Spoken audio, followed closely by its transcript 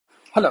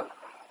Hello.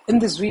 In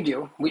this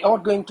video, we are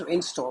going to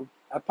install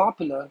a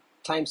popular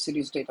time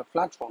series data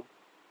platform,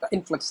 the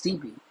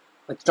InfluxDB,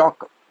 with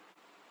Docker.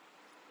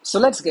 So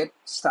let's get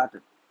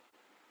started.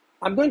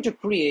 I'm going to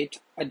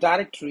create a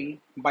directory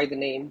by the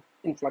name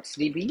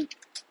InfluxDB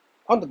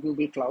on the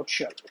Google Cloud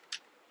Shell.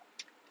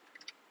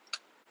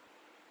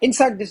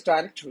 Inside this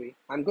directory,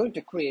 I'm going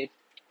to create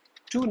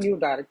two new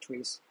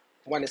directories.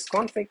 One is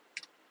config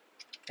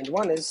and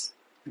one is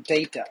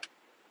data.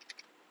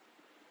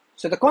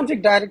 So the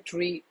config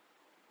directory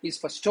is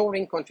for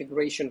storing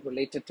configuration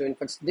related to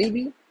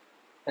InfluxDB,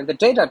 and the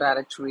data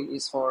directory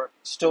is for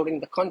storing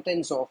the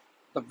contents of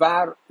the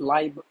var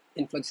lib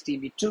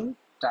influxdb2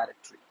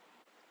 directory.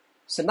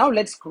 So now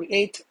let's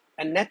create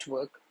a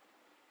network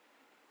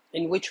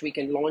in which we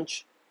can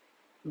launch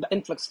the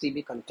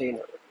InfluxDB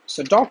container.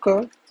 So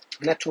Docker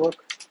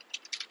network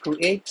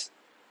create,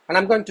 and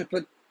I'm going to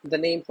put the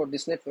name for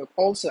this network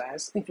also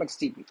as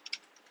InfluxDB.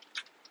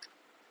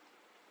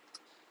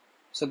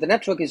 So the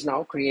network is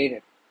now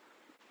created.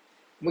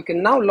 We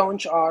can now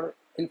launch our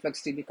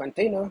InfluxDB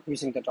container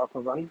using the docker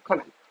run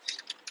command.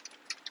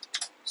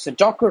 So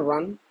docker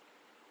run,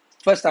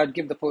 first I'd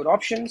give the port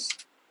options,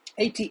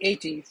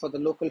 8080 for the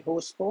local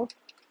host port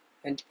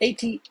and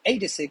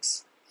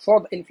 8086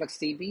 for the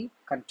InfluxDB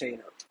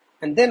container.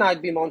 And then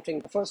I'd be mounting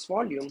the first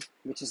volume,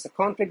 which is the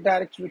config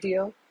directory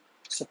here.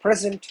 So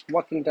present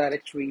working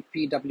directory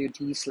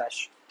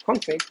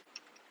pwd/config.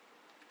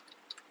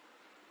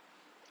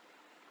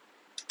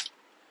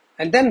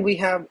 And then we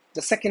have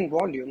the second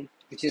volume,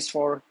 which is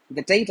for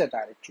the data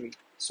directory.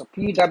 So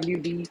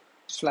pwd/data,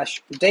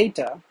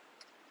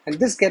 and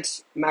this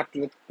gets mapped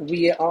with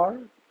var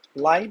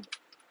lib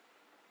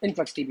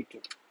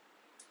influxdb2.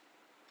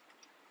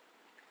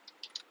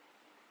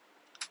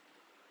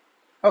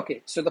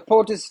 Okay, so the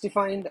port is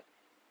defined,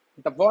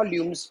 the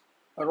volumes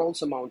are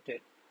also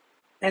mounted.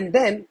 And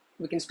then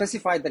we can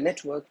specify the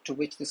network to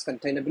which this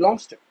container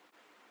belongs to.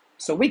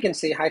 So we can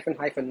say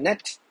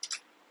 --net,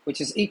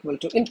 which is equal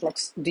to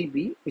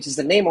InfluxDB, which is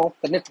the name of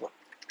the network.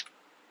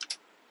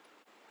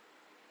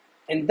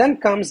 And then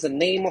comes the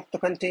name of the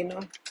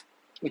container,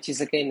 which is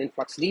again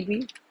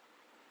InfluxDB.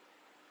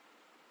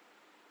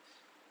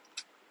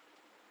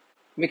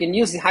 We can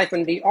use the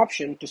 -d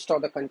option to store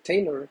the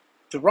container,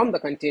 to run the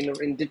container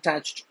in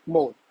detached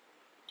mode.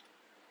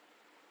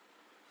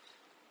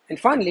 And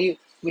finally,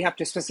 we have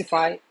to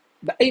specify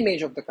the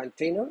image of the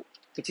container,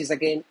 which is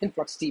again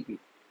InfluxDB.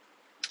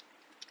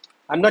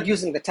 I'm not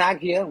using the tag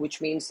here,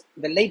 which means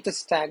the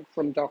latest tag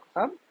from Docker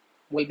Hub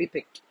will be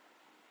picked.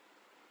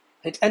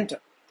 Hit enter.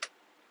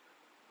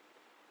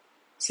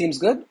 Seems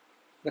good.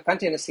 The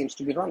container seems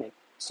to be running.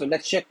 So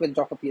let's check with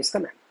docker ps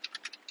command.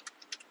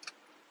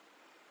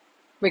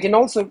 We can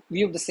also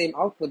view the same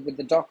output with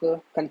the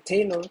docker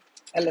container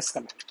ls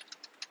command.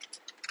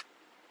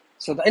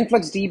 So the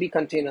InfluxDB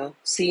container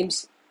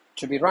seems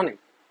to be running.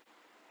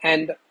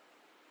 And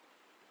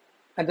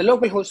the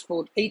localhost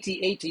port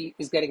 8080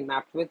 is getting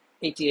mapped with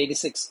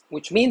 8086,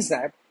 which means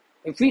that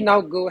if we now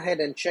go ahead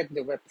and check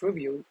the web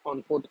preview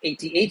on port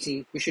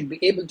 8080, we should be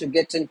able to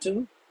get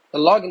into the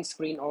login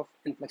screen of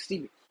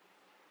InfluxDB.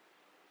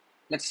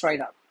 Let's try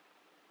it out.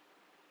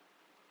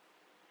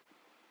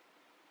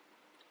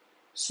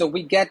 So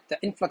we get the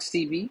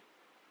InfluxDB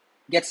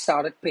get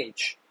started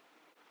page.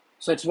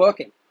 So it's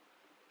working.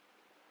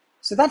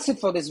 So that's it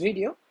for this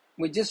video.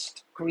 We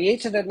just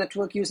created a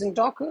network using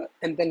Docker,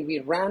 and then we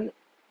ran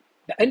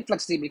the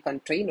InfluxDB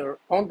container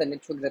on the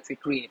network that we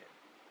created.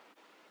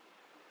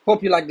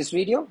 Hope you like this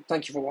video.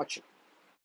 Thank you for watching.